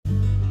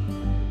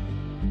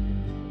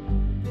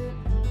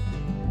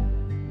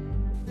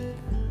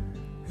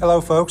Hello,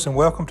 folks, and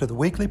welcome to the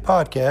weekly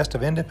podcast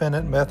of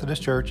Independent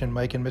Methodist Church in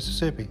Macon,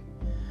 Mississippi.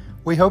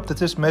 We hope that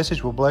this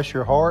message will bless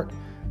your heart,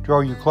 draw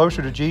you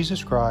closer to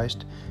Jesus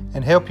Christ,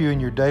 and help you in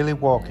your daily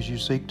walk as you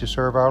seek to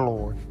serve our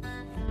Lord.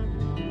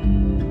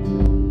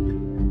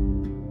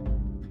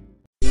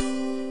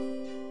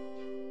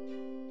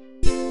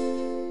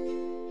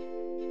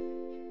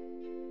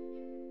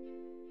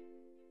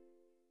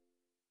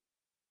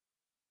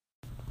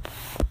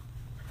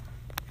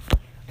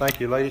 Thank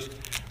you, ladies.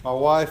 My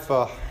wife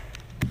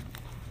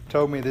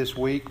told me this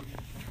week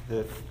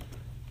that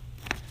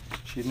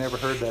she'd never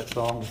heard that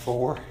song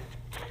before.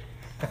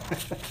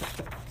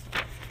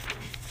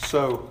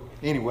 So,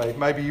 anyway,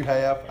 maybe you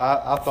have.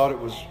 I thought it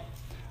was... I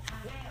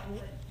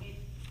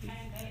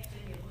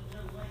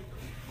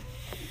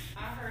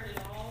heard it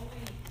all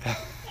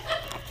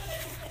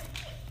week.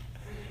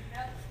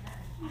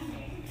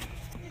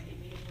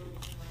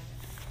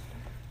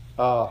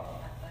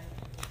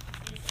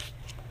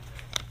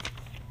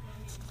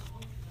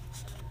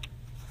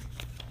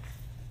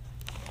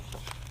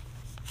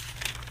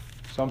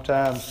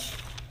 Sometimes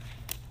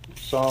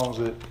songs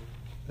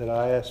that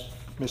I ask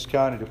Miss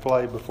Connie to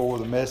play before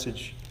the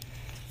message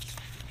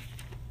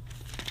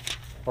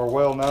are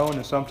well known,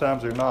 and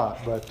sometimes they're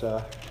not.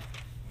 But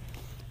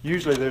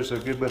usually there's a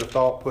good bit of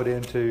thought put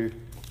into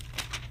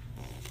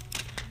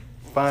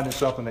finding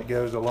something that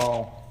goes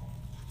along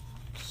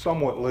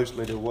somewhat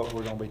loosely to what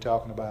we're going to be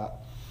talking about.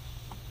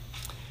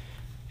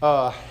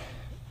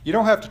 You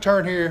don't have to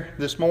turn here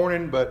this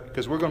morning, but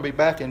because we're going to be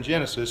back in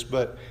Genesis,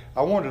 but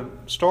I wanted to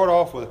start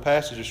off with a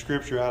passage of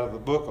Scripture out of the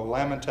book of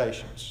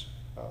Lamentations,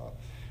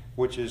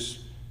 which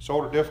is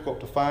sort of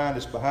difficult to find.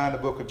 It's behind the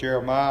book of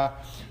Jeremiah.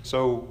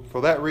 So for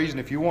that reason,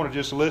 if you want to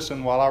just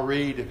listen while I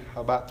read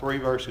about 4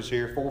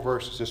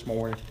 verses this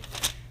morning,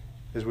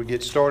 as we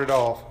get started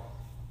off,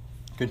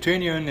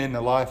 continuing in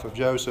the life of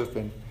Joseph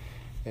and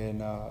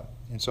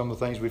some of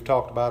the things we've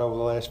talked about over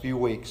the last few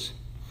weeks.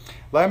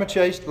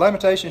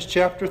 Lamentations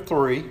chapter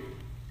 3,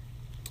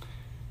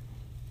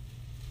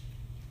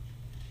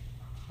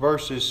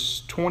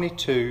 verses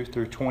 22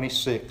 through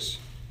 26.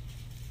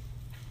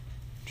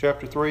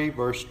 Chapter 3,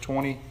 verse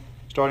 20,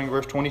 starting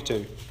verse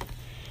 22.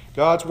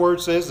 God's word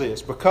says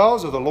this: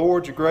 "Because of the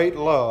Lord's great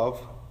love,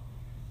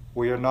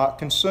 we are not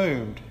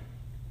consumed,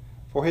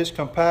 for His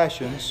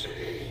compassions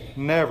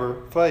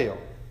never fail.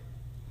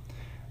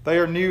 They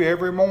are new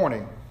every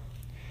morning.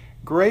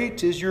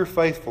 Great is your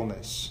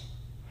faithfulness.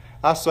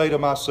 I say to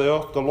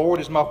myself, the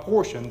Lord is my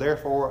portion,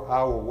 therefore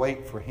I will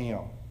wait for Him.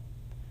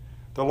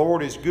 The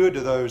Lord is good to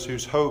those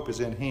whose hope is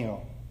in Him.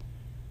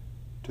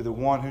 To the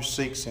one who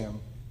seeks Him,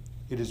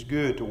 it is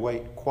good to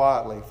wait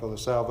quietly for the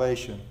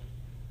salvation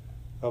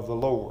of the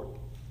Lord."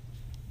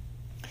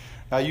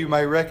 Now you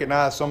may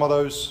recognize some of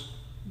those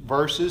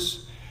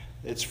verses.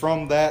 It's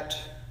from that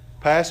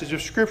passage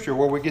of Scripture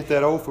where we get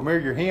that old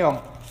familiar hymn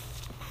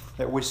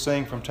that we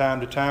sing from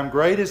time to time.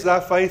 "Great is thy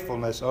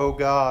faithfulness, O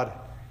God,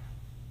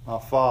 my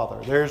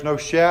Father. There is no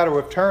shadow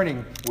of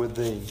turning with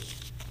thee.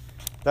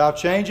 Thou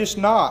changest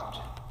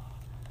not.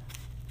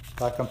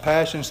 Thy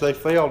compassions, they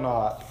fail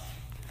not.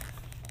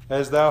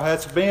 As thou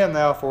hast been,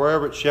 thou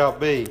forever it shalt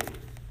be.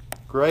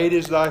 Great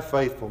is thy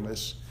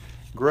faithfulness.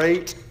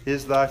 Great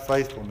is thy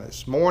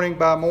faithfulness. Morning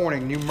by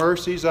morning new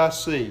mercies I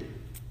see.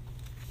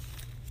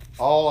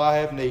 All I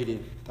have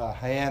needed, thy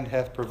hand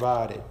hath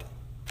provided.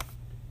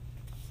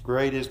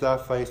 Great is thy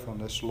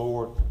faithfulness,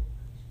 Lord,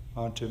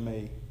 unto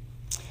me."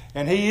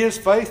 And He is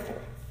faithful.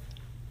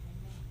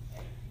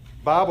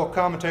 Bible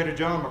commentator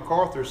John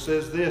MacArthur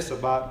says this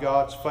about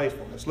God's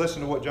faithfulness.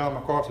 Listen to what John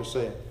MacArthur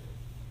said.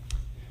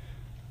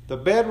 "The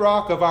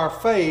bedrock of our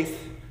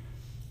faith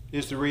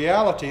is the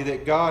reality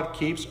that God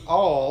keeps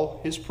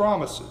all His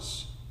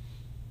promises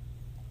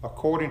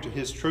according to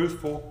His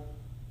truthful,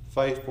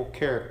 faithful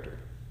character."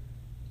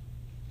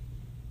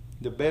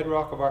 The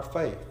bedrock of our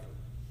faith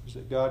is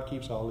that God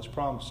keeps all His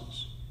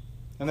promises.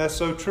 And that's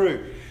so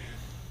true.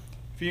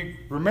 If you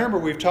remember,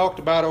 we've talked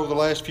about over the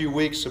last few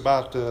weeks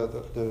about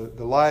the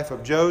life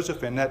of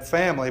Joseph and that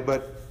family,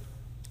 but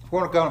if we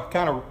want to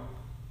kind of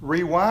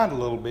rewind a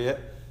little bit,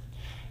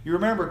 you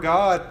remember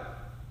God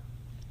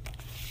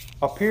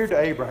appeared to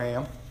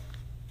Abraham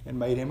and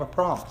made him a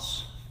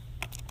promise.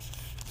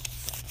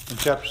 In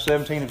chapter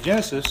 17 of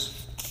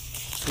Genesis,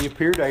 He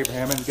appeared to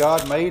Abraham and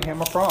God made him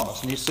a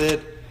promise. And He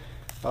said,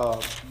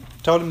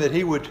 told him that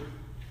He would,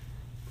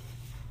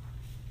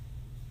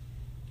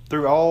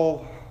 through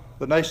all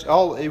the nation,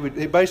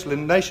 basically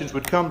the nations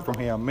would come from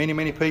him, many,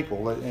 many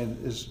people,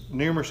 and as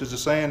numerous as the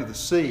sand of the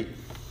sea.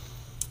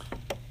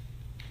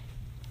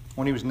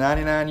 When he was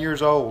 99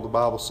 years old, the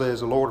Bible says,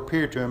 the Lord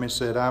appeared to him and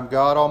said, "I am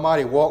God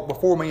Almighty. Walk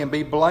before me and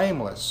be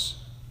blameless.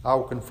 I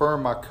will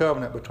confirm my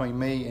covenant between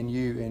me and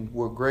you and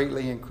will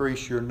greatly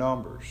increase your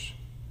numbers."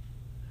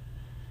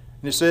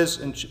 And it says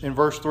in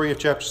verse 3 of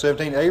chapter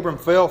 17, "Abram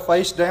fell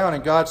face down,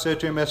 and God said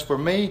to him, As for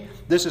me,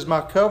 this is my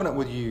covenant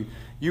with you.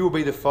 You will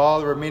be the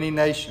father of many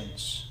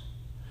nations.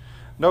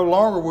 No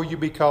longer will you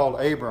be called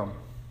Abram.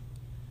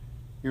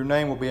 Your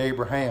name will be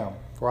Abraham,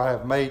 for I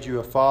have made you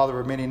a father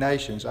of many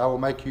nations. I will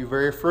make you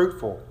very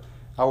fruitful,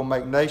 I will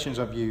make nations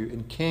of you,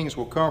 and kings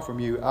will come from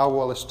you. I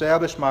will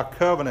establish my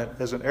covenant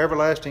as an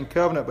everlasting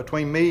covenant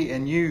between me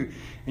and you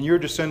and your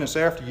descendants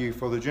after you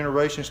for the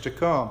generations to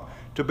come,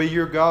 to be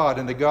your God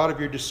and the God of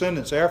your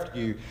descendants after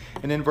you.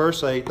 And in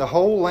verse 8, the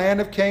whole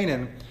land of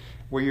Canaan,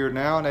 where you are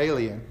now an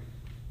alien,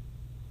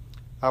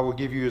 I will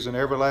give you as an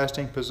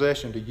everlasting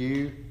possession to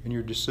you and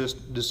your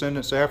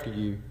descendants after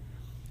you,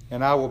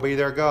 and I will be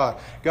their God.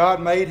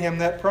 God made him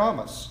that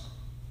promise.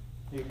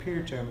 He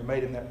appeared to him and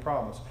made him that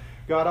promise.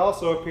 God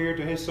also appeared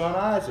to his son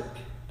Isaac,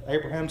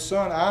 Abraham's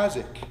son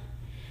Isaac.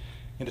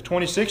 In the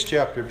 26th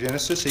chapter of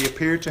Genesis, he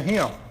appeared to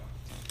him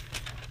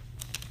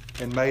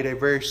and made a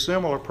very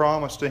similar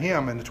promise to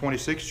him in the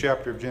 26th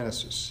chapter of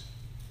Genesis.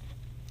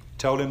 He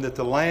told him that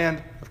the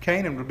land of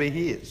Canaan would be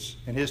his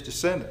and his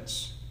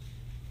descendants.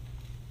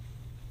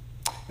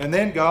 And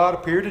then God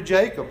appeared to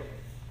Jacob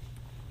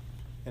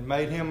and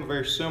made him a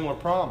very similar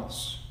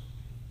promise,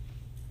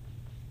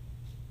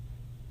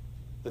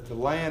 that the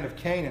land of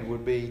Canaan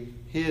would be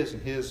his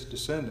and his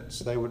descendants.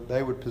 They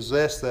would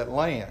possess that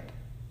land.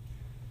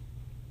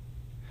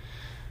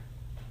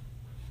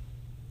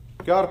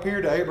 God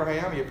appeared to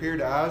Abraham, he appeared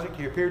to Isaac,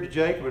 he appeared to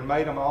Jacob and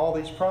made them all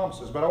these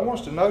promises. But I want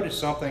us to notice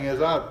something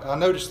as I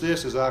noticed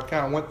this as I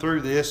kind of went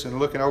through this and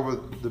looking over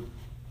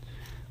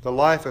the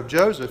life of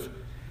Joseph.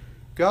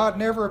 God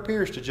never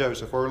appears to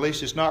Joseph, or at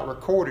least it's not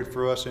recorded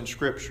for us in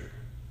Scripture.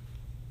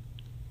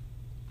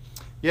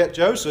 Yet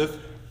Joseph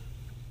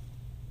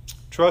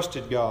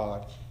trusted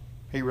God.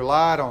 He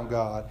relied on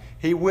God.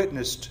 He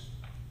witnessed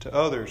to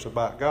others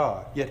about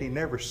God. Yet he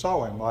never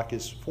saw him like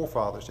his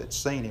forefathers had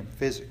seen him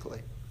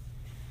physically.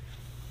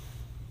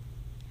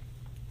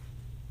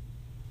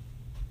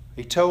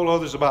 He told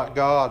others about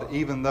God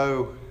even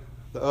though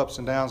the ups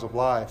and downs of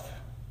life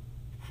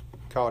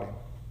caught him.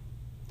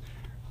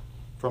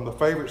 From the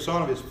favorite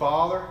son of his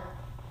father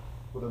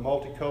with a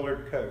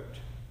multicolored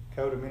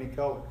coat of many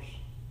colors.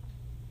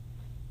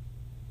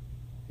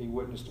 He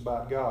witnessed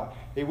about God.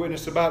 He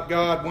witnessed about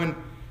God when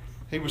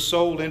he was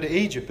sold into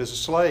Egypt as a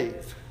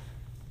slave.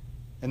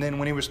 And then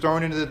when he was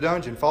thrown into the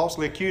dungeon,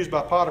 falsely accused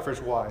by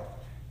Potiphar's wife,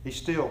 he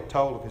still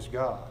told of his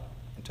God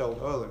and told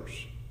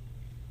others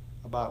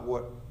about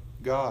what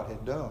God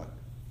had done.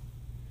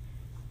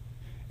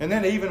 And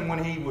then even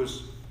when he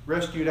was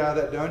rescued out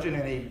of that dungeon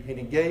and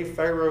he gave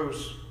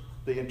Pharaoh's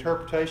the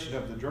interpretation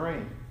of the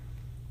dream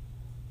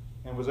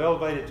and was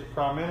elevated to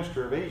prime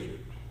minister of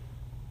Egypt,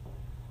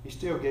 he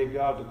still gave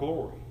God the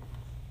glory.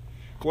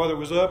 Whether it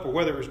was up or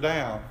whether it was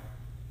down,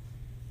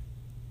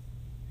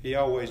 he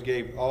always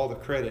gave all the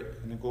credit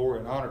and the glory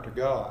and honor to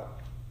God.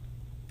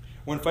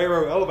 When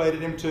Pharaoh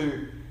elevated him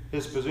to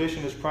his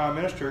position as prime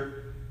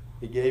minister,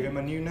 he gave him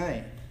a new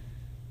name.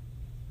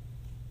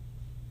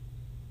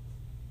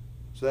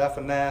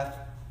 Zaphanath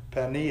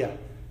Paneah.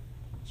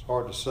 It's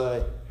hard to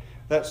say.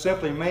 That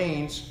simply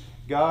means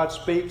God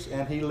speaks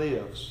and he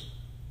lives.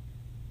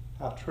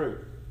 How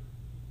true.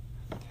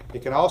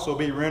 It can also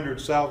be rendered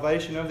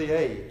salvation of the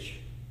age.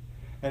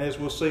 And as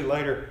we'll see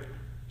later,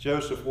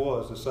 Joseph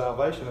was the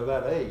salvation of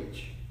that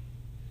age.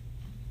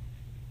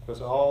 Because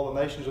all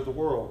the nations of the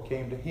world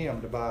came to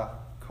him to buy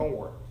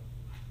corn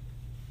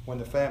when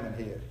the famine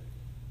hit.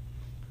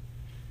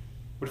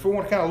 But if we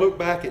want to kind of look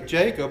back at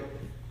Jacob,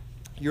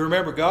 you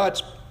remember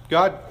God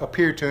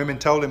appeared to him and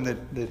told him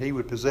that he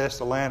would possess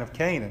the land of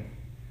Canaan.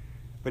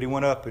 But he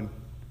went up and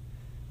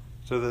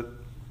to the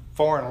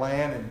foreign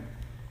land and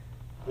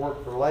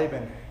worked for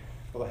Laban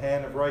for the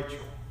hand of Rachel.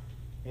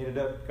 He ended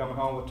up coming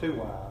home with 2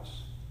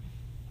 wives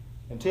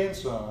and 10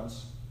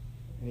 sons.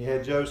 And he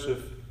had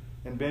Joseph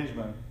and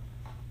Benjamin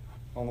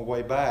on the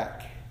way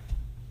back.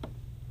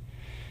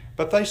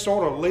 But they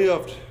sort of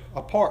lived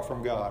apart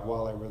from God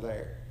while they were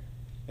there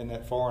in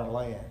that foreign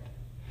land.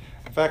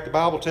 In fact, the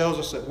Bible tells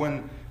us that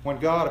when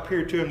God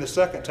appeared to him the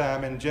second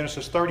time in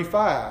Genesis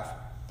 35,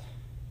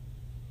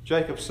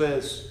 Jacob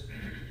says,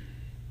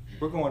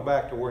 we're going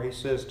back to where he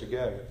says to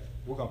go.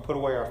 We're going to put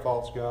away our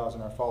false gods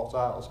and our false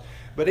idols.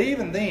 But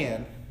even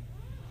then,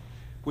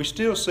 we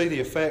still see the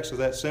effects of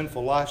that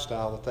sinful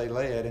lifestyle that they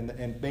led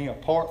and being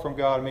apart from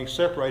God and being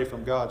separated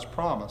from God's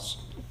promise.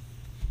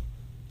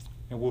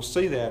 And we'll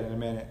see that in a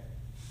minute.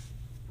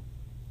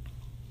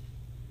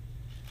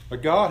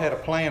 But God had a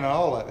plan in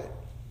all of it.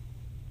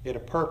 He had a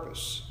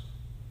purpose.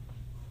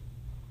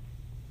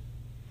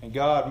 And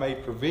God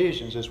made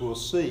provisions, as we'll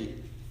see,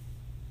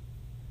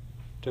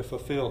 to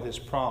fulfill his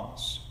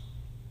promise.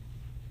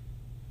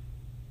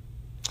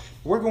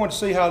 We're going to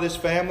see how this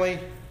family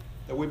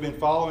that we've been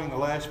following the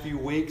last few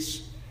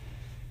weeks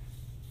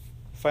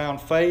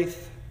found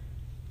faith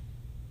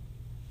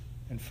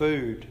and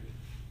food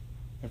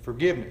and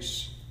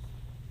forgiveness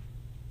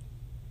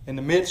in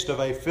the midst of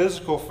a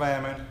physical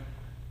famine,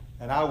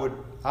 and I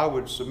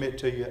would submit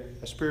to you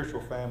a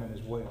spiritual famine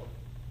as well.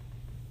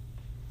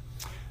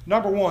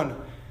 Number one,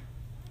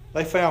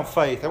 they found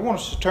faith. I want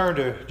us to turn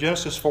to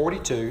Genesis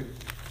 42.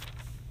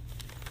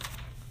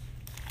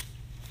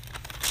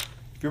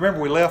 If you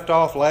remember, we left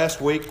off last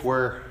week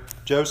where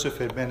Joseph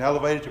had been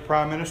elevated to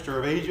prime minister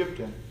of Egypt,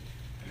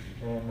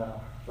 and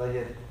they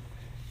had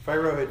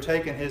Pharaoh had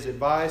taken his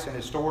advice and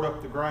had stored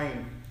up the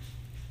grain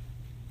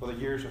for the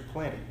years of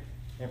plenty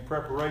in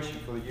preparation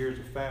for the years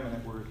of famine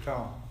that were to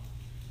come.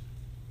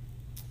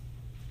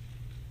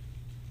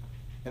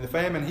 And the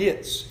famine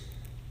hits.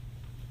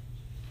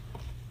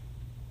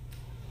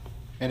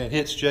 And it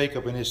hits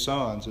Jacob and his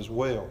sons as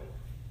well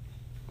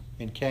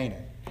in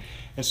Canaan.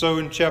 And so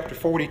in chapter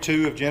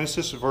 42 of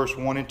Genesis, verse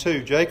 1 and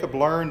 2, Jacob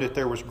learned that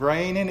there was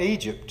grain in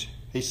Egypt.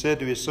 He said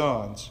to his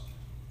sons,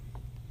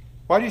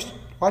 Why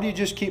do you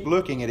just keep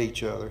looking at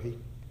each other?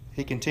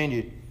 He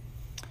continued,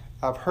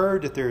 I've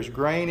heard that there is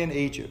grain in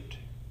Egypt.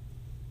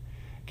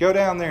 Go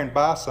down there and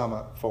buy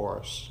some for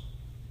us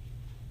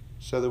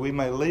so that we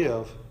may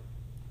live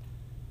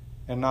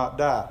and not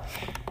die.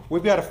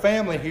 We've got a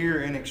family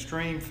here in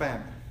extreme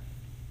famine.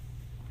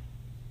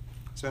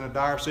 It's in a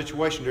dire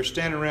situation. They're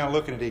standing around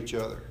looking at each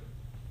other.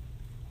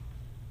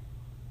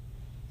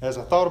 As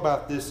I thought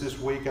about this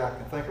week, I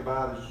can think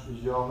about, as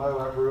you all know,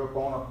 I grew up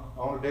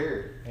on a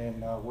dairy,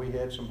 and we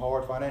had some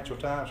hard financial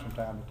times from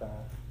time to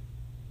time.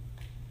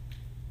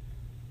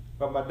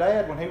 But my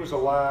dad, when he was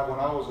alive, when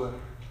I was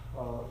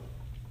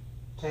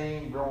a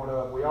teen growing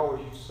up, we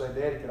always used to say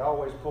Daddy could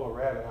always pull a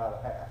rabbit out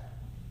of a hat.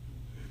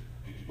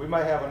 We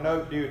may have a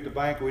note due at the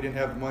bank we didn't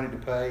have the money to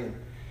pay, and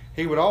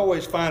he would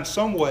always find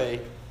some way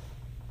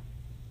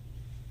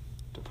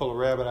to pull a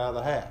rabbit out of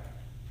the hat.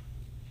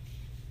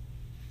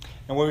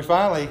 And when we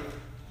finally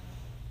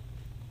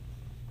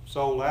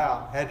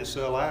had to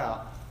sell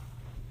out,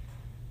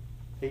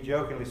 he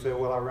jokingly said,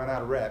 well, I ran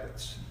out of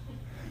rabbits.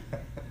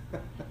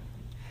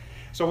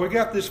 So we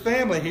got this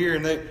family here,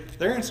 and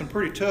they're in some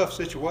pretty tough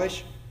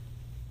situation.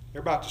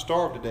 They're about to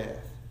starve to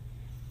death.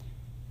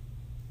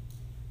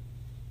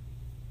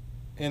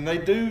 And they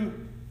do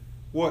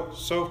what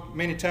so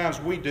many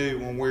times we do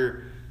when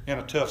we're in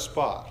a tough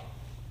spot.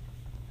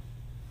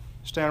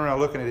 Stand around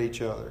looking at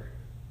each other,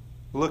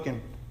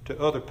 looking to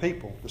other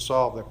people to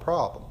solve their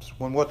problems,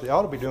 when what they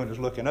ought to be doing is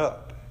looking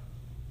up.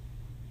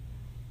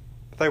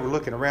 But they were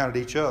looking around at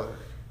each other.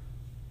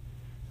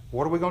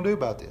 What are we going to do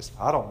about this?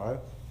 I don't know.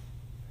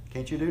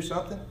 Can't you do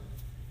something?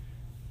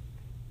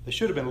 They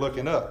should have been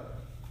looking up.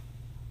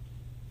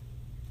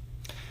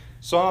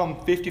 Psalm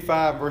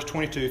 55, verse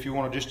 22, if you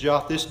want to just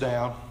jot this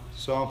down.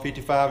 Psalm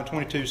 55 and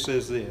 22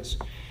 says this,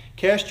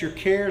 Cast your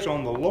cares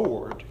on the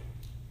Lord,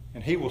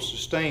 and He will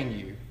sustain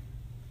you.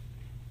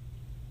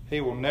 He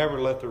will never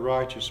let the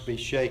righteous be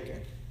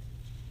shaken.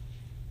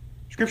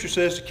 Scripture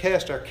says to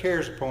cast our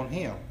cares upon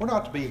Him. We're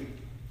not to be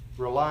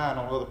relying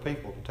on other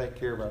people to take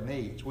care of our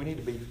needs. We need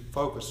to be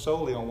focused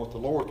solely on what the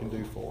Lord can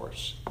do for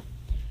us.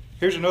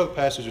 Here's another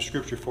passage of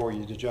Scripture for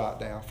you to jot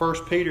down.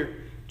 1 Peter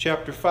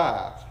chapter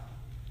 5,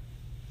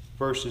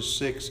 verses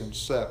 6 and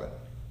 7.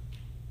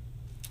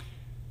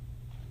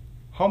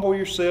 Humble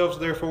yourselves,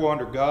 therefore,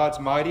 under God's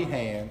mighty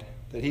hand,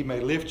 that He may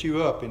lift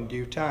you up in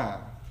due time.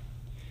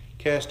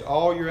 Cast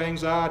all your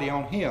anxiety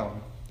on Him,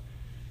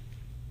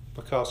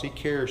 because He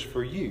cares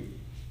for you.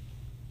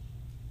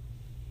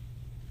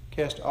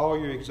 Cast all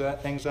your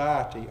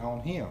anxiety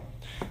on Him.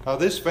 Now,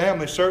 this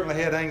family certainly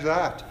had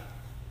anxiety.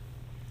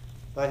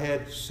 They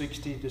had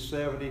 60 to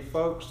 70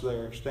 folks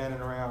there standing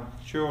around,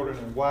 children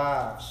and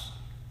wives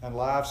and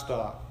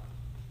livestock,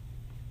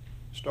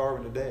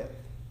 starving to death.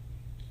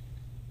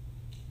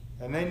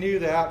 And they knew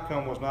the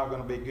outcome was not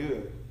going to be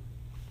good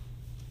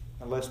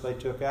unless they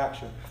took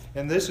action.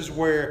 And this is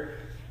where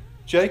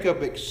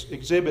Jacob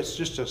exhibits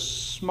just a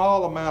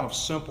small amount of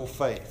simple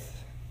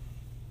faith.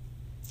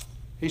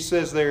 He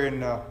says there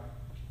in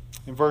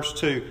verse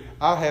 2,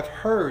 I have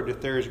heard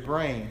that there is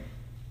grain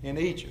in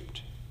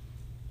Egypt.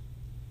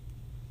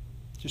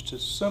 Just a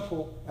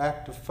simple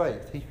act of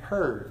faith. He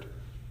heard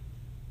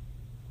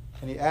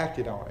and he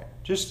acted on it.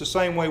 Just the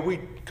same way we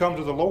come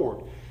to the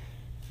Lord.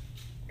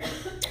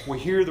 We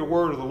hear the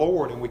word of the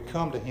Lord and we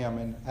come to Him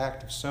in an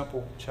act of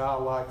simple,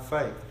 childlike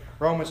faith.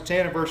 Romans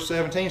 10 and verse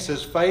 17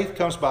 says, faith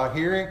comes by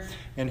hearing,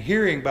 and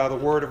hearing by the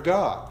word of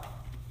God.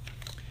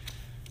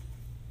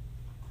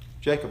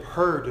 Jacob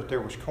heard that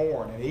there was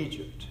corn in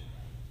Egypt,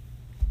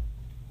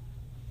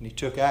 and he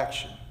took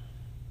action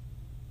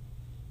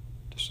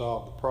to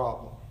solve the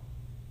problem.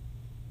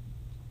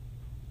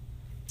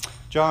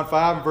 John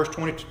 5 and verse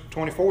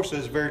 24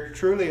 says, very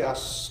truly I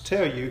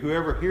tell you,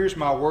 whoever hears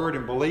my word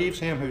and believes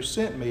Him who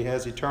sent me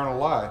has eternal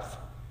life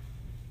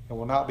and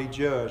will not be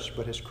judged,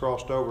 but has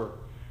crossed over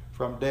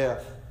from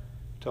death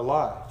to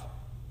life.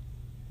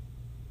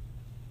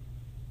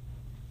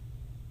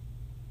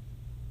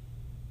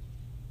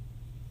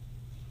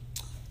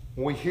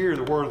 When we hear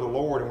the word of the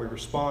Lord and we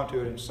respond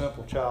to it in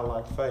simple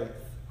childlike faith,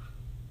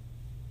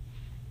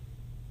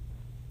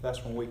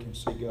 that's when we can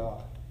see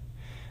God.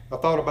 I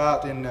thought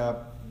about in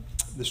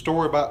the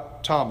story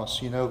about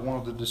Thomas, one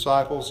of the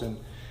disciples, and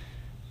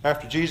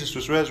after Jesus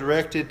was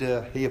resurrected,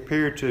 He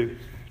appeared to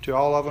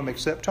all of them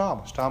except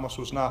Thomas. Thomas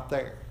was not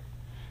there.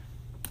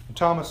 And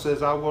Thomas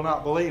says, I will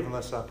not believe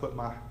unless I put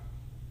my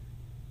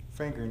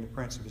finger in the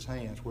prints of His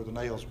hands where the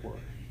nails were,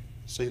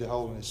 see the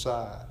hole in His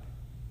side.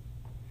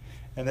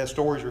 And that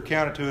story is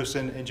recounted to us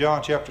in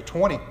John chapter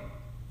 20.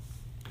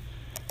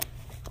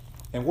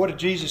 And what did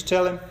Jesus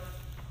tell him?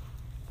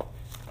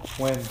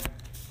 When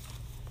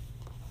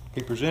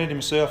he presented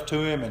himself to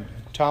him and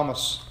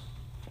Thomas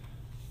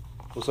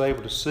was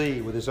able to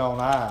see with his own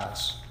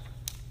eyes.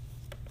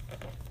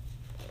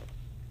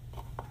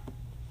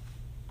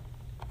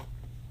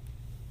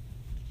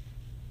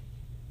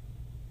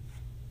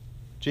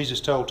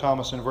 Jesus told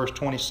Thomas in verse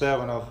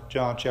 27 of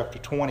John chapter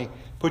 20,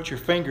 "Put your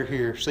finger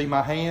here. See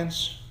my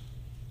hands?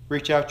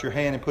 Reach out your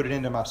hand and put it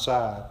into my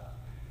side.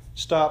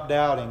 Stop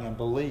doubting and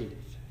believe."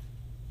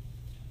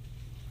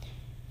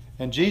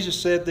 And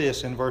Jesus said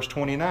this in verse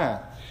 29,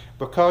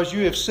 "Because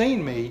you have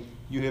seen me,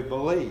 you have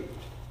believed.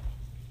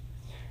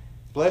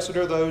 Blessed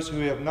are those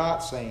who have not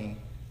seen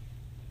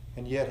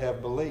and yet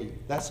have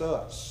believed." That's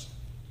us.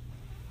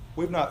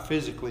 We've not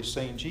physically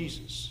seen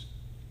Jesus.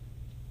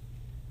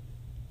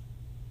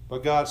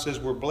 But God says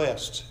we're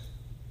blessed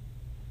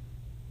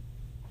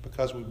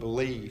because we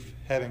believe,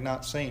 having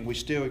not seen. We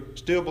still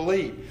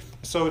believe.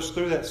 So it's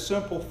through that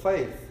simple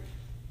faith.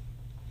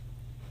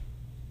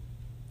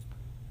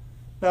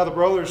 Now the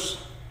brothers,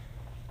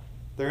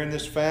 they're in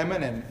this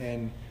famine,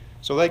 and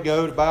so they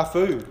go to buy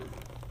food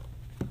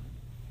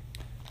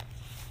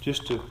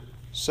just to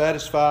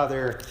satisfy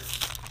their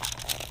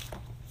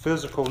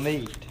physical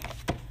need.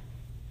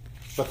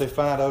 But they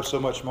find so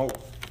much more.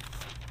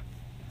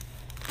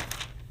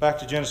 Back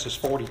to Genesis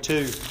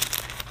 42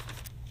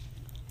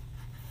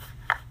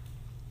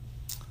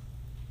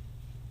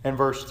 and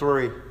verse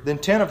 3. Then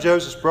 10 of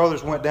Joseph's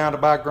brothers went down to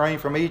buy grain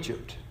from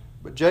Egypt.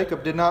 But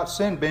Jacob did not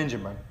send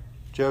Benjamin,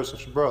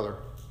 Joseph's brother,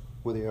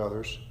 with the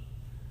others,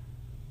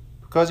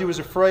 because he was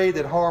afraid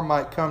that harm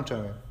might come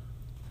to him.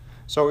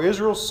 So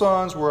Israel's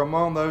sons were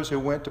among those who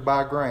went to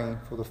buy grain,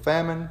 for the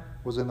famine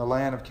was in the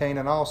land of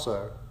Canaan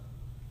also.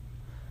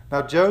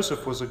 Now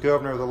Joseph was the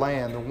governor of the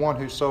land, the one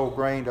who sold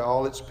grain to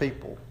all its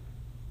people.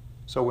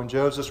 So when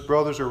Joseph's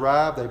brothers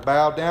arrived, they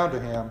bowed down to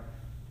him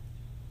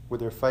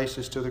with their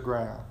faces to the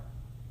ground.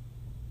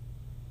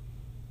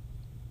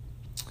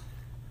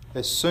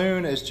 As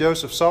soon as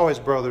Joseph saw his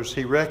brothers,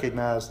 he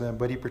recognized them,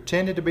 but he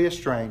pretended to be a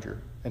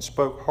stranger and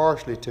spoke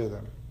harshly to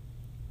them.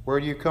 "Where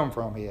do you come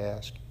from?" he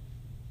asked.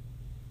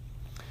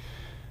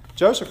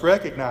 Joseph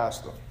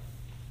recognized them,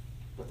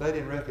 but they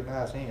didn't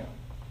recognize him.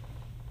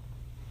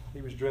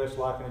 He was dressed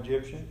like an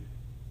Egyptian,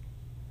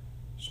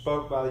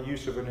 spoke by the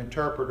use of an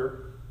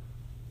interpreter.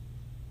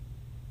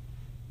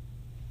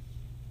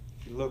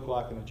 He looked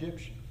like an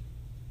Egyptian.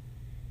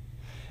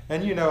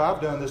 And you know, I've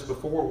done this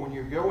before. When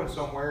you're going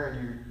somewhere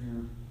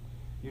and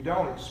you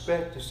don't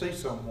expect to see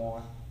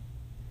someone,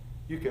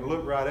 you can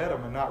look right at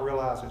them and not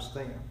realize it's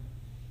them.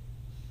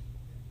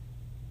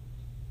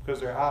 Because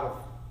they're out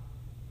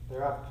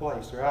of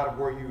place. They're out of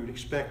where you would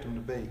expect them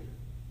to be.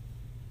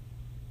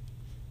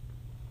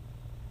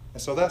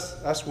 And so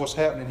that's what's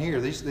happening here.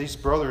 These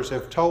brothers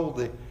have told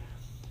the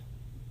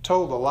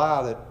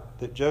lie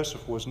that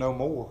Joseph was no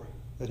more,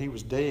 that he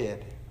was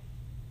dead,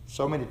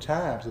 so many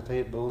times that they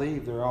had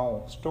believed their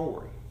own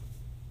story.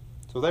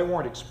 So they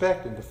weren't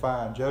expecting to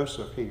find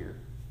Joseph here.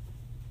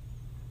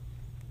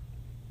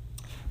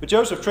 But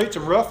Joseph treats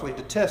them roughly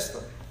to test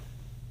them.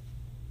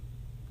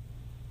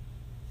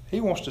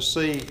 He wants to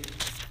see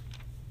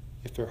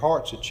if their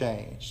hearts had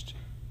changed.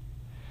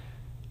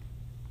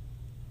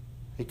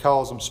 He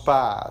calls them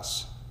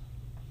spies.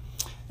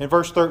 In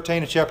verse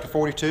 13 of chapter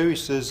 42, he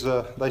says,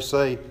 they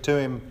say to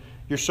him,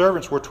 "Your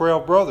servants were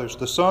 12 brothers,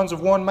 the sons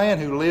of one man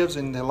who lives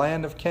in the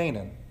land of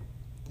Canaan.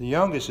 The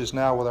youngest is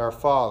now with our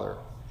father,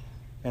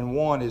 and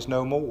one is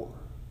no more."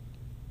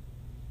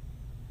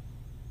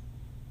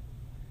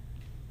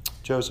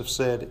 Joseph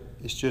said,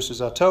 "It's just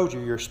as I told you,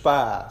 you're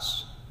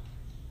spies."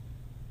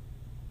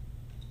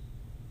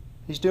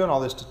 He's doing all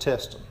this to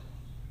test them,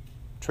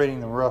 treating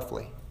them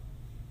roughly.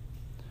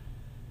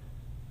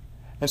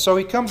 And so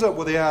he comes up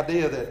with the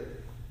idea that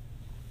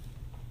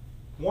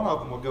one of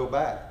them will go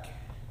back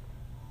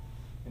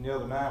and the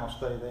other 9 will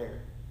stay there.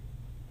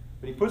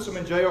 But he puts them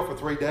in jail for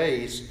 3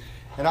 days.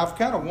 And I've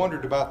kind of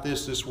wondered about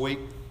this week.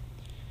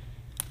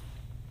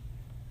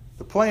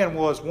 The plan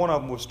was one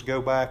of them was to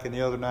go back and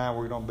the other 9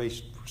 were going to be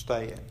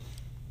staying.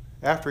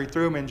 After he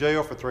threw them in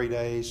jail for 3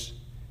 days,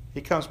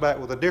 he comes back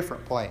with a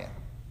different plan.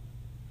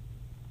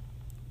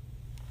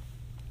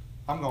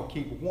 "I'm going to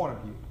keep one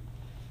of you.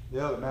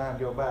 The other 9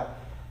 go back."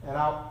 And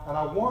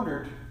I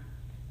wondered,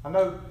 I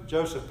know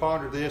Joseph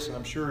pondered this, and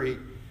I'm sure he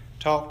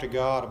talked to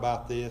God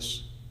about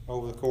this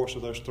over the course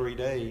of those 3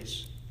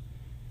 days.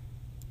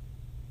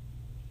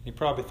 He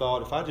probably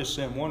thought, if I just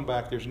send one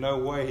back, there's no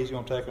way he's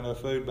going to take enough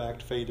food back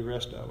to feed the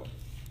rest of them.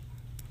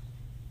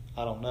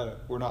 I don't know.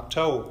 We're not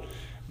told.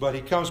 But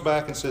he comes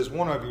back and says,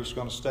 one of you is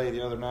going to stay,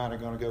 the other 9 are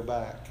going to go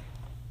back.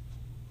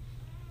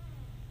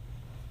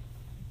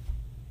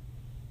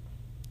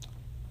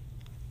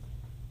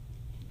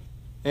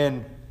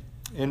 And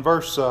in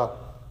verse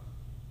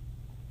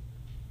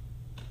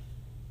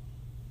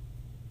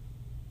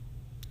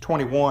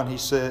 21, he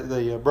said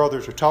the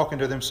brothers are talking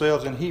to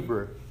themselves in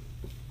Hebrew,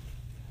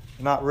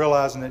 not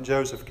realizing that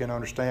Joseph can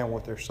understand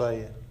what they're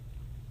saying.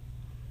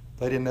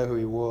 They didn't know who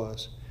he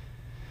was.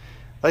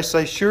 They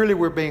say, surely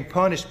we're being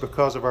punished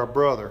because of our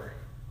brother.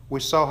 We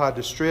saw how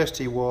distressed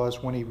he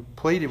was when he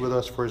pleaded with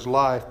us for his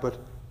life, but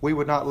we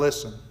would not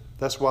listen.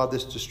 That's why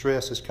this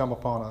distress has come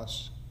upon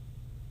us.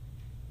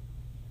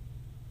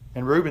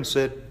 And Reuben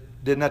said,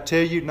 didn't I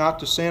tell you not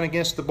to sin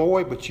against the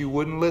boy? But you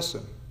wouldn't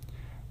listen.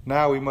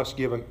 Now we must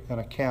give an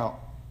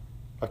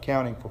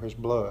accounting for his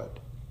blood.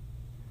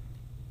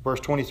 Verse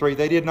 23,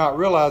 they did not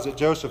realize that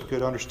Joseph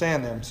could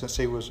understand them, since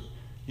he was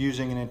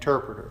using an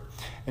interpreter.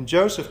 And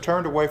Joseph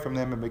turned away from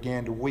them and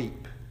began to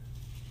weep,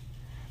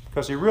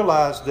 because he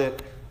realized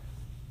that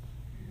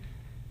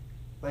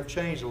they've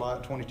changed a lot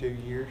in 22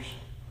 years.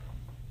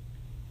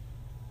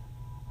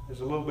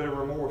 There's a little bit of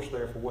remorse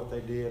there for what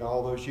they did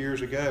all those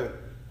years ago.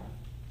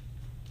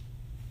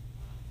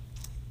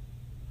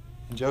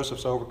 And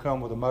Joseph's overcome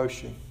with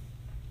emotion.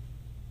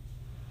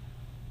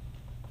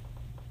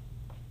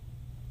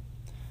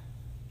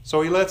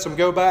 So he lets them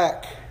go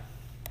back.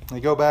 They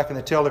go back and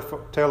they tell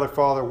their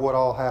father what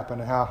all happened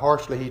and how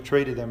harshly he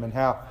treated them, and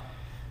how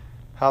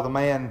the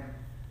man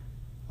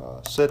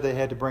said they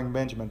had to bring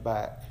Benjamin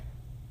back.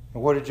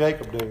 And what did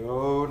Jacob do?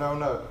 Oh,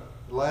 no.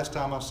 The last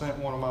time I sent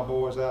one of my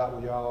boys out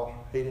with y'all,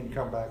 he didn't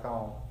come back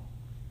home.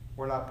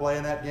 We're not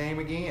playing that game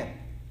again.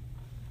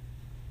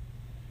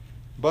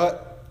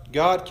 But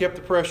God kept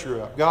the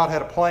pressure up. God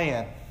had a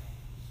plan.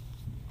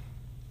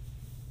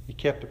 He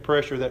kept the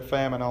pressure of that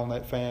famine on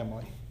that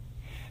family.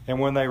 And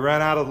when they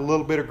ran out of the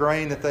little bit of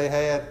grain that they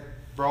had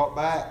brought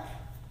back,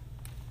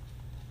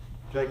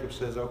 Jacob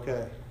says,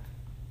 okay,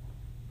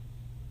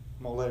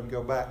 I'm going to let him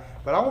go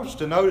back. But I want you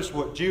to notice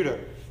what Judah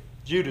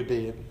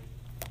did.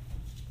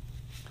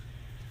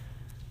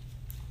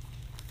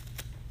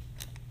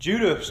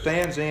 Judah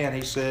stands in,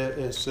 he said,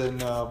 it's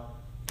in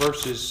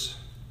verses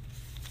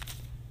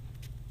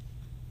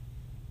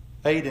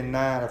 8 and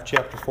 9 of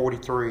chapter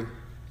 43.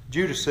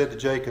 Judah said to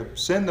Jacob,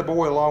 send the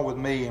boy along with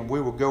me, and we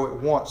will go at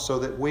once, so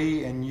that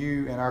we and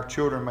you and our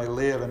children may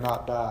live and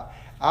not die.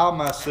 I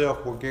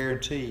myself will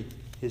guarantee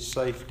his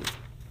safety.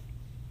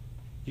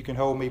 You can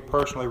hold me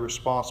personally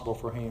responsible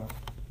for him.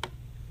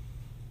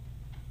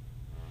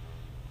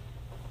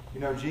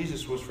 You know,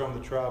 Jesus was from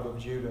the tribe of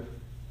Judah.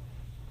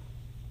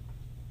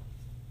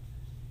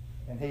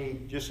 And he,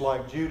 just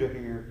like Judah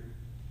here,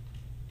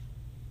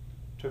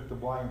 took the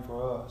blame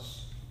for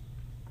us.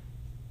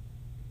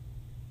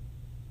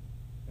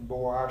 And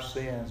bore our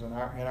sins and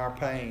our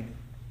pain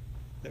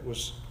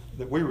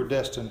that we were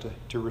destined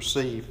to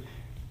receive.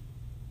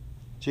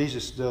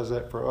 Jesus does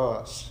that for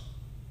us.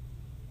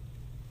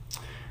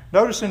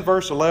 Notice in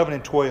verse 11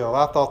 and 12,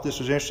 I thought this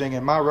was interesting,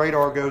 and my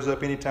radar goes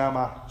up anytime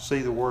I see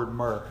the word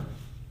myrrh.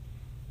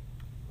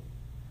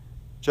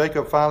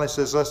 Jacob finally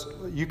says,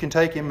 you can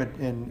take him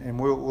and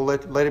we'll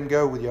let him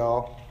go with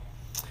y'all.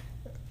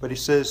 But he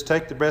says,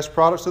 take the best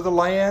products of the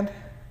land.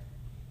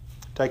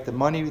 Take the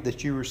money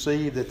that you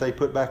receive that they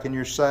put back in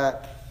your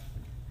sack,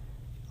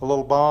 a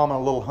little balm and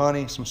a little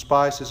honey, some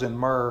spices and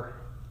myrrh,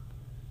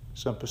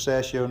 some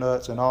pistachio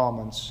nuts and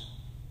almonds.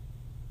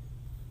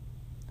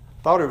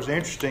 I thought it was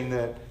interesting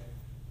that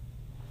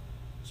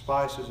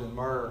spices and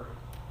myrrh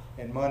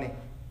and money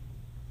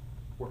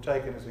were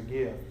taken as a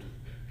gift.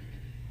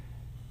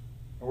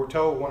 And we're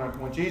told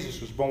when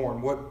Jesus was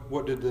born,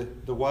 what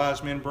did the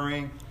wise men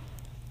bring?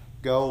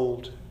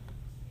 Gold,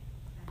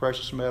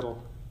 precious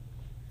metal,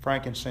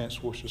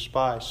 frankincense, which is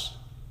spice,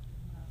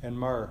 and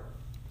myrrh.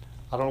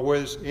 I don't know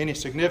whether there's any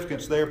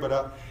significance there,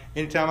 but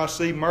anytime I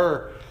see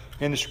myrrh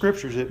in the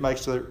Scriptures, it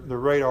makes the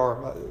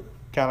radar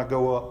kind of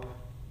go up.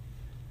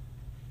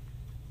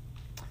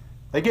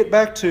 They get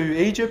back to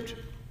Egypt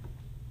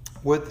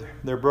with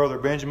their brother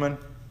Benjamin.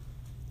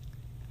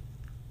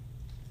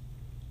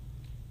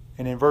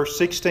 And in verse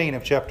 16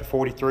 of chapter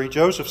 43,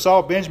 Joseph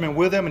saw Benjamin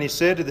with them, and he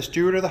said to the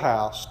steward of the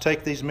house,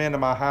 take these men to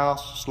my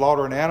house,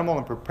 slaughter an animal,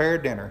 and prepare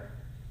dinner.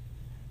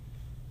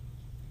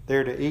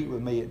 They're to eat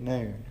with me at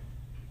noon.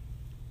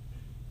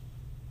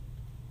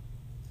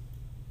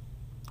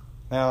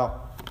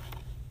 Now,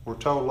 we're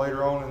told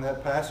later on in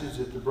that passage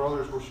that the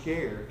brothers were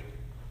scared.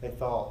 They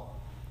thought,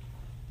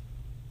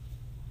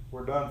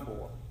 we're done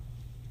for.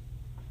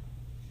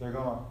 They're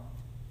going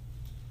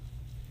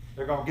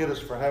to get us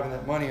for having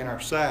that money in our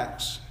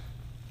sacks.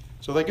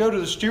 So they go to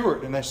the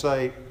steward and they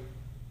say,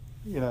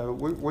 you know,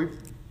 we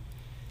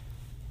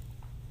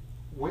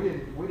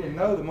didn't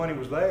know the money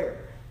was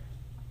there.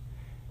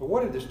 But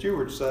what did the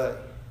steward say?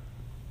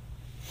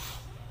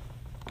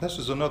 This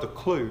is another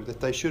clue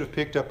that they should have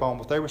picked up on,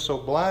 but they were so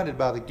blinded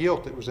by the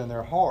guilt that was in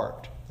their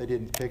heart, they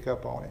didn't pick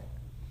up on it.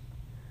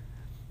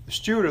 The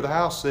steward of the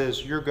house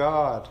says, your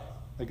God,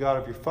 the God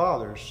of your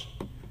fathers,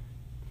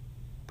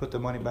 put the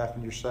money back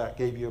in your sack,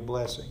 gave you a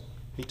blessing.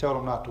 He told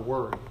them not to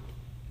worry.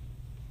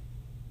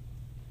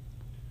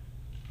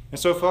 And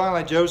so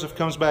finally Joseph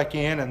comes back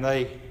in and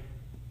they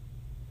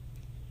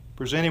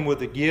present him with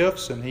the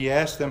gifts, and he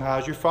asks them,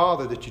 how's your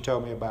father that you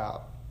told me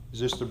about? Is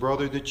this the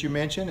brother that you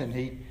mentioned? And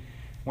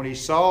when he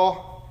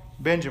saw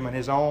Benjamin,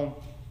 his own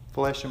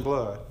flesh and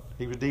blood,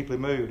 he was deeply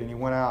moved, and he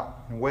went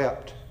out and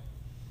wept.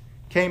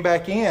 Came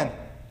back in,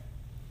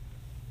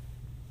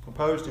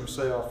 composed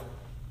himself,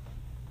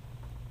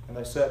 and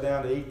they sat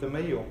down to eat the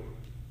meal.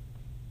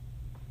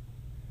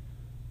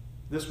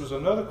 This was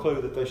another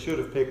clue that they should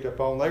have picked up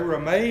on. They were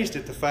amazed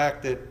at the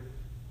fact that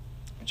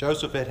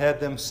Joseph had had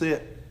them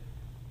sit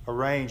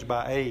arranged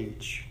by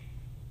age.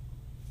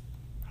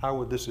 How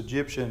would this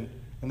Egyptian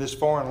in this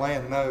foreign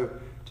land know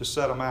to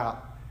set them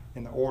out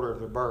in the order of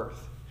their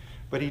birth?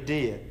 But he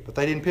did. But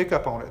they didn't pick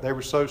up on it. They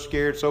were so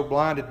scared, so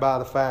blinded by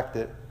the fact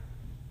that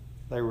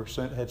they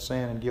had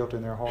sin and guilt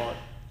in their heart.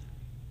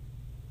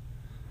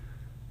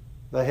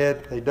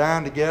 They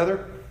dined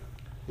together.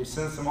 He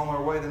sends them on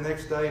their way the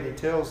next day, and he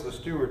tells the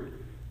steward,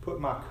 "Put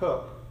my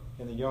cup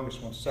in the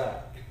youngest one's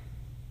sack."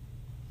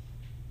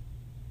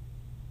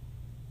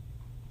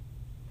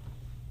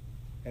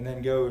 And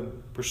then go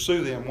and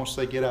pursue them once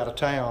they get out of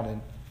town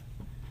and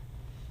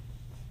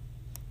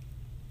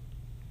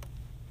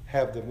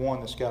have the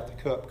one that's got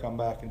the cup come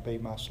back and be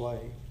my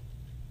slave.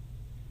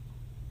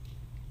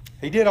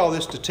 He did all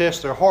this to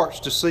test their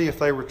hearts to see if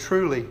they were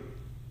truly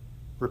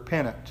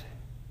repentant.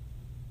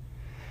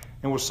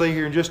 And we'll see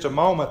here in just a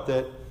moment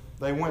that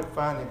they went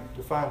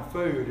to find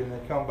food, and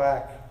they come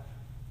back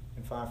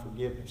and find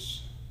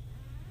forgiveness.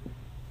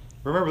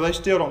 Remember, they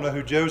still don't know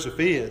who Joseph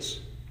is.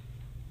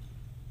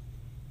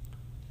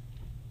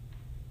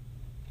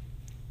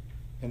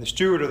 And the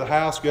steward of the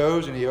house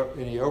goes and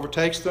he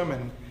overtakes them,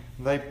 and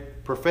they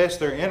profess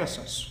their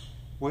innocence.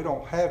 "We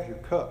don't have your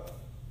cup.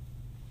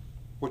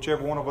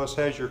 Whichever one of us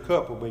has your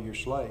cup will be your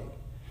slave."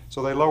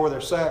 So they lower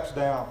their sacks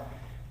down.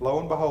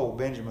 Lo and behold,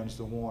 Benjamin's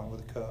the one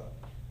with the cup.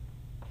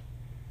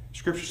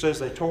 Scripture says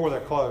they tore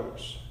their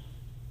clothes,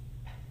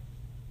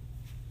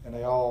 and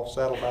they all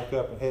saddled back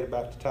up and headed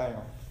back to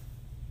town.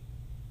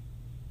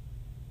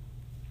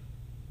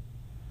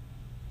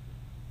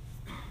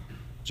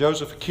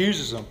 Joseph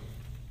accuses them.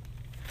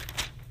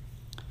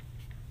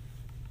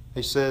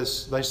 They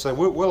say,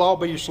 we'll all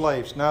be your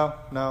slaves.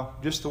 No,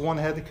 just the one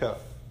that had the cup.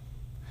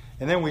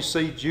 And then we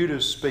see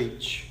Judah's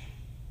speech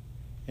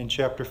in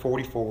chapter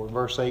 44,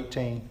 verse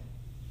 18.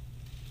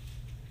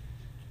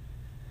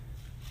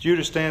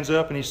 Judah stands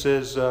up and he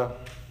says,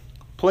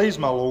 "Please,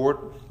 my Lord,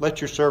 let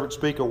your servant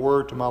speak a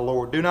word to my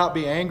Lord. Do not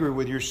be angry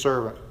with your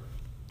servant,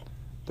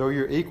 though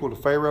you're equal to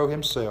Pharaoh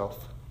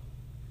himself.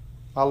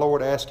 My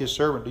Lord asked his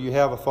servant, 'Do you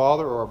have a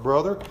father or a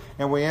brother?'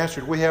 And we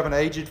answered, 'We have an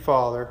aged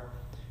father,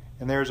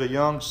 and there is a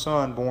young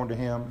son born to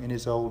him in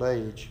his old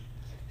age.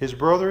 His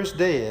brother is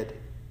dead,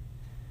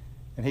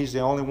 and he's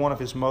the only one of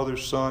his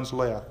mother's sons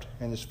left,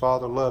 and his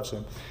father loves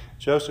him.'"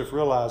 Joseph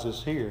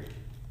realizes here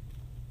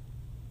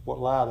what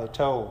lie they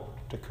told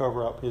to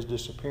cover up his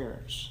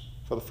disappearance.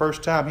 For the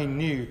first time, he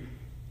knew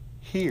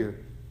here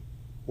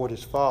what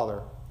his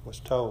father was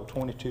told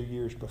 22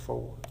 years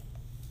before.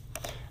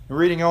 And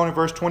reading on in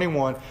verse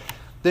 21,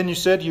 "Then you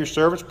said to your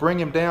servants, 'Bring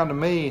him down to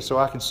me so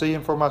I can see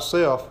him for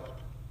myself.'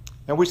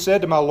 And we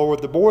said to my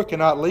Lord, 'The boy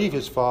cannot leave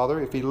his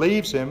father. If he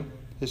leaves him,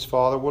 his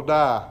father will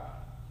die.'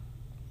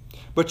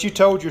 But you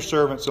told your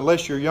servants,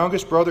 'Unless your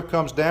youngest brother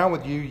comes down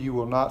with you, you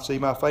will not see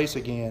my face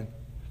again.'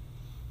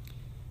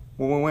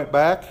 When we went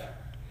back,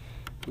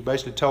 we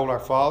basically told our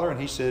father, and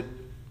he said,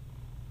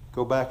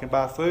 'Go back and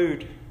buy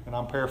food.' And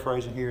I'm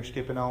paraphrasing here,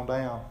 skipping on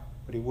down.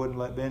 But he wouldn't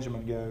let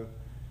Benjamin go.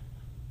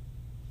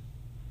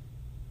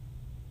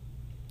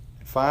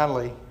 And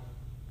finally,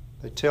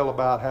 they tell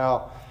about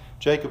how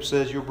Jacob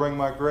says, 'You'll bring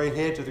my gray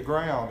head to the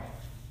ground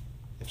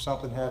if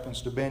something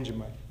happens to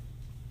Benjamin.'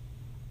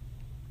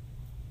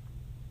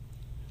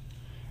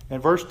 In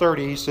verse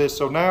 30, he says,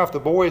 'So now if the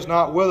boy is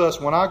not with us,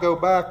 when I go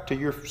back to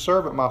your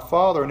servant my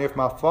father, and if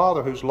my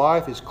father, whose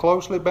life is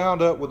closely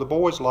bound up with the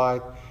boy's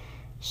life,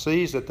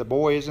 sees that the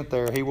boy isn't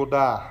there, he will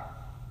die.'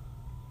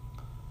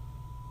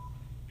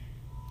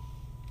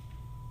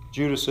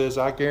 Judah says,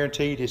 'I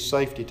guaranteed his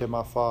safety to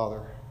my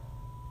father.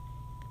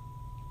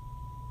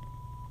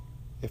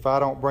 If I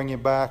don't bring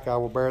him back, I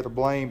will bear the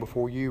blame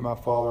before you, my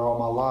father, all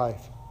my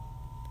life.'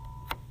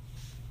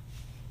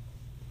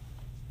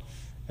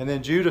 And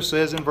then Judah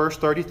says in verse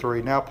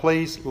 33, 'Now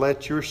please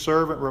let your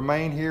servant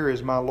remain here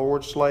as my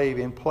Lord's slave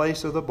in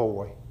place of the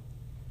boy,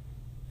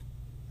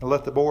 and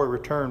let the boy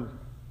return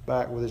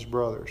back with his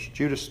brothers.'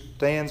 Judah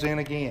stands in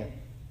again,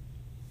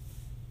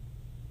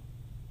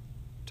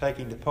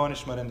 taking the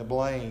punishment and the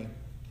blame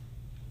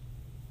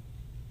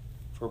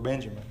for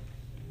Benjamin.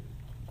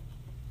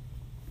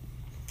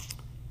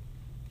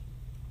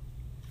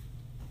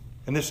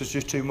 And this is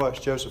just too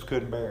much. Joseph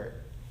couldn't bear it.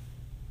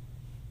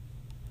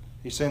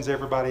 He sends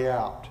everybody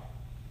out.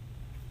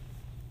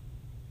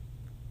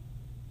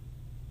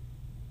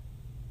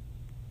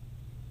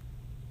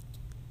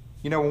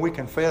 You know, when we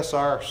confess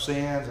our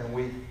sins and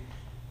we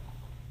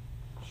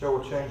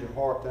show a change of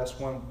heart, that's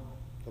when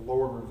the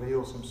Lord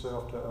reveals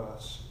himself to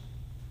us.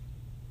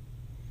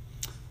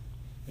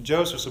 And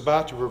Joseph's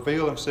about to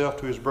reveal himself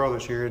to his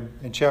brothers here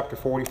in chapter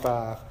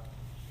 45.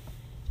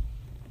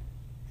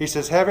 He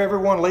says, "Have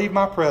everyone leave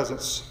my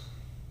presence."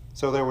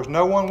 So there was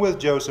no one with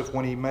Joseph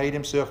when he made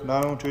himself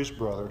known to his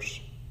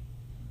brothers.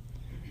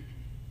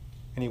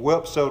 And he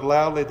wept so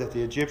loudly that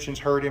the Egyptians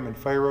heard him, and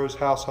Pharaoh's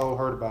household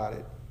heard about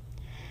it.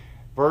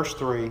 Verse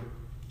 3,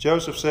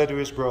 Joseph said to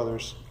his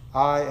brothers,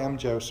 I am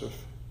Joseph.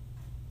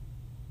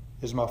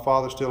 Is my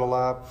father still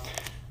alive?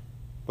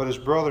 But his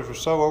brothers were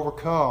so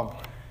overcome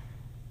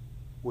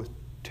with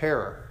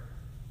terror.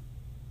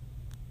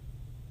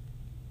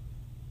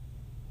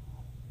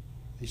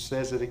 He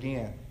says it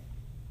again.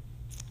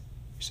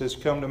 He says,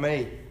 come to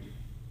me.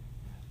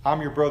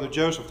 I'm your brother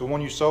Joseph, the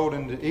one you sold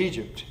into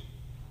Egypt.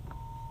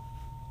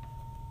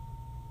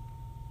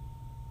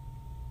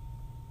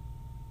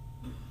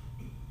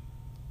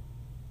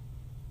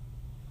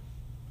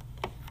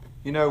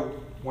 You know,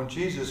 when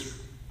Jesus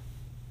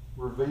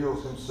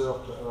reveals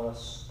himself to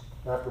us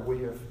after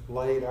we have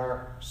laid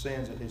our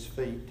sins at his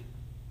feet,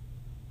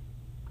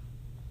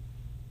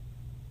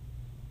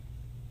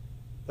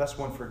 that's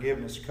when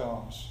forgiveness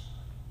comes.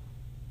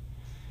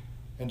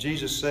 And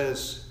Jesus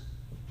says,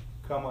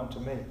 come unto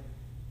me.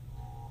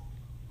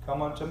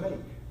 Come unto me.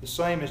 The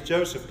same as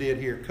Joseph did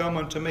here. Come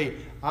unto me.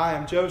 I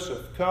am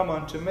Joseph. Come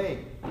unto me.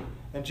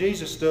 And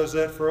Jesus does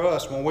that for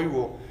us when we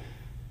will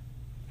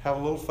have a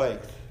little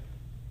faith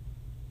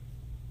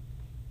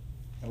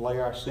and lay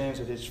our sins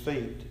at his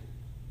feet.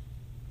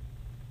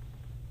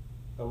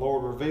 The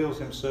Lord reveals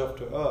himself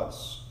to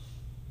us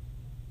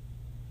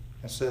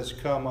and says,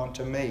 come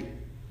unto me.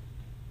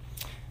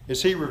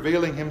 Is he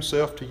revealing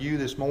himself to you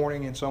this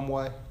morning in some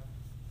way?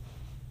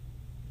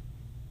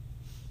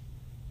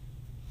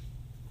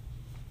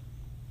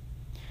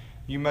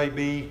 You may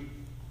be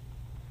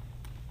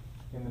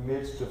in the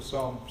midst of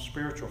some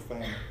spiritual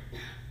famine.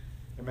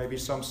 There may be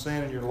some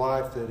sin in your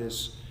life that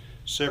has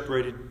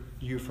separated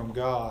you from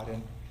God,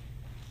 and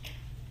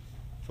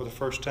for the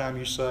first time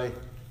you say,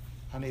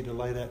 I need to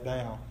lay that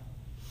down.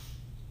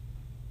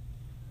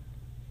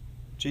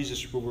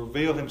 Jesus will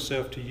reveal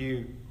himself to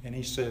you, and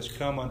he says,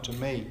 come unto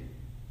me.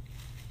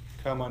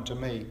 Come unto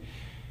me.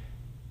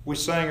 We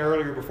sang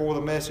earlier before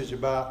the message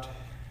about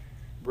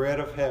bread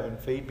of heaven,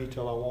 feed me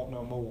till I want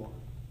no more.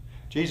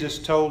 Jesus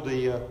told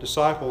the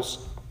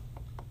disciples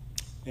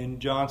in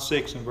John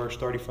 6 and verse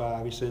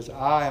 35, he says,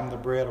 I am the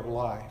bread of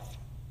life.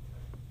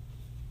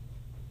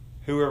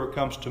 Whoever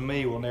comes to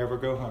me will never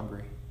go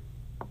hungry.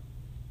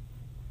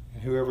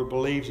 And whoever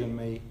believes in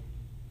me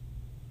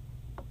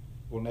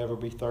will never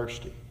be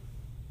thirsty.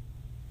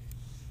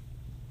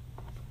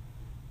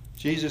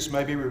 Jesus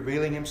may be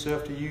revealing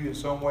himself to you in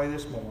some way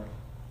this morning.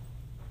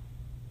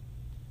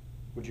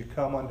 Would you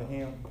come unto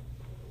him?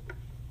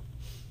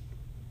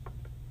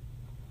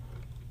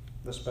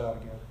 Let's bow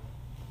together.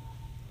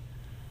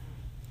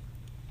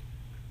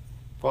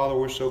 Father,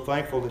 we're so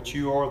thankful that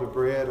you are the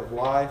bread of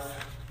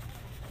life.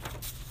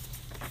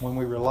 When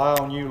we rely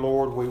on you,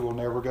 Lord, we will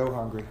never go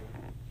hungry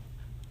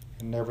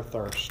and never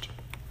thirst.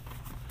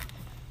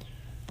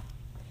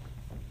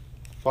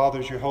 Father,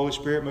 as your Holy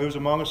Spirit moves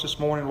among us this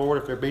morning, Lord,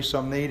 if there be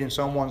some need in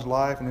someone's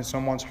life and in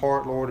someone's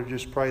heart, Lord, I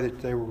just pray that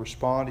they will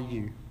respond to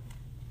you.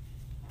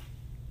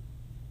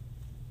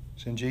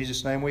 It's in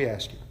Jesus' name we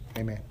ask it.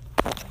 Amen.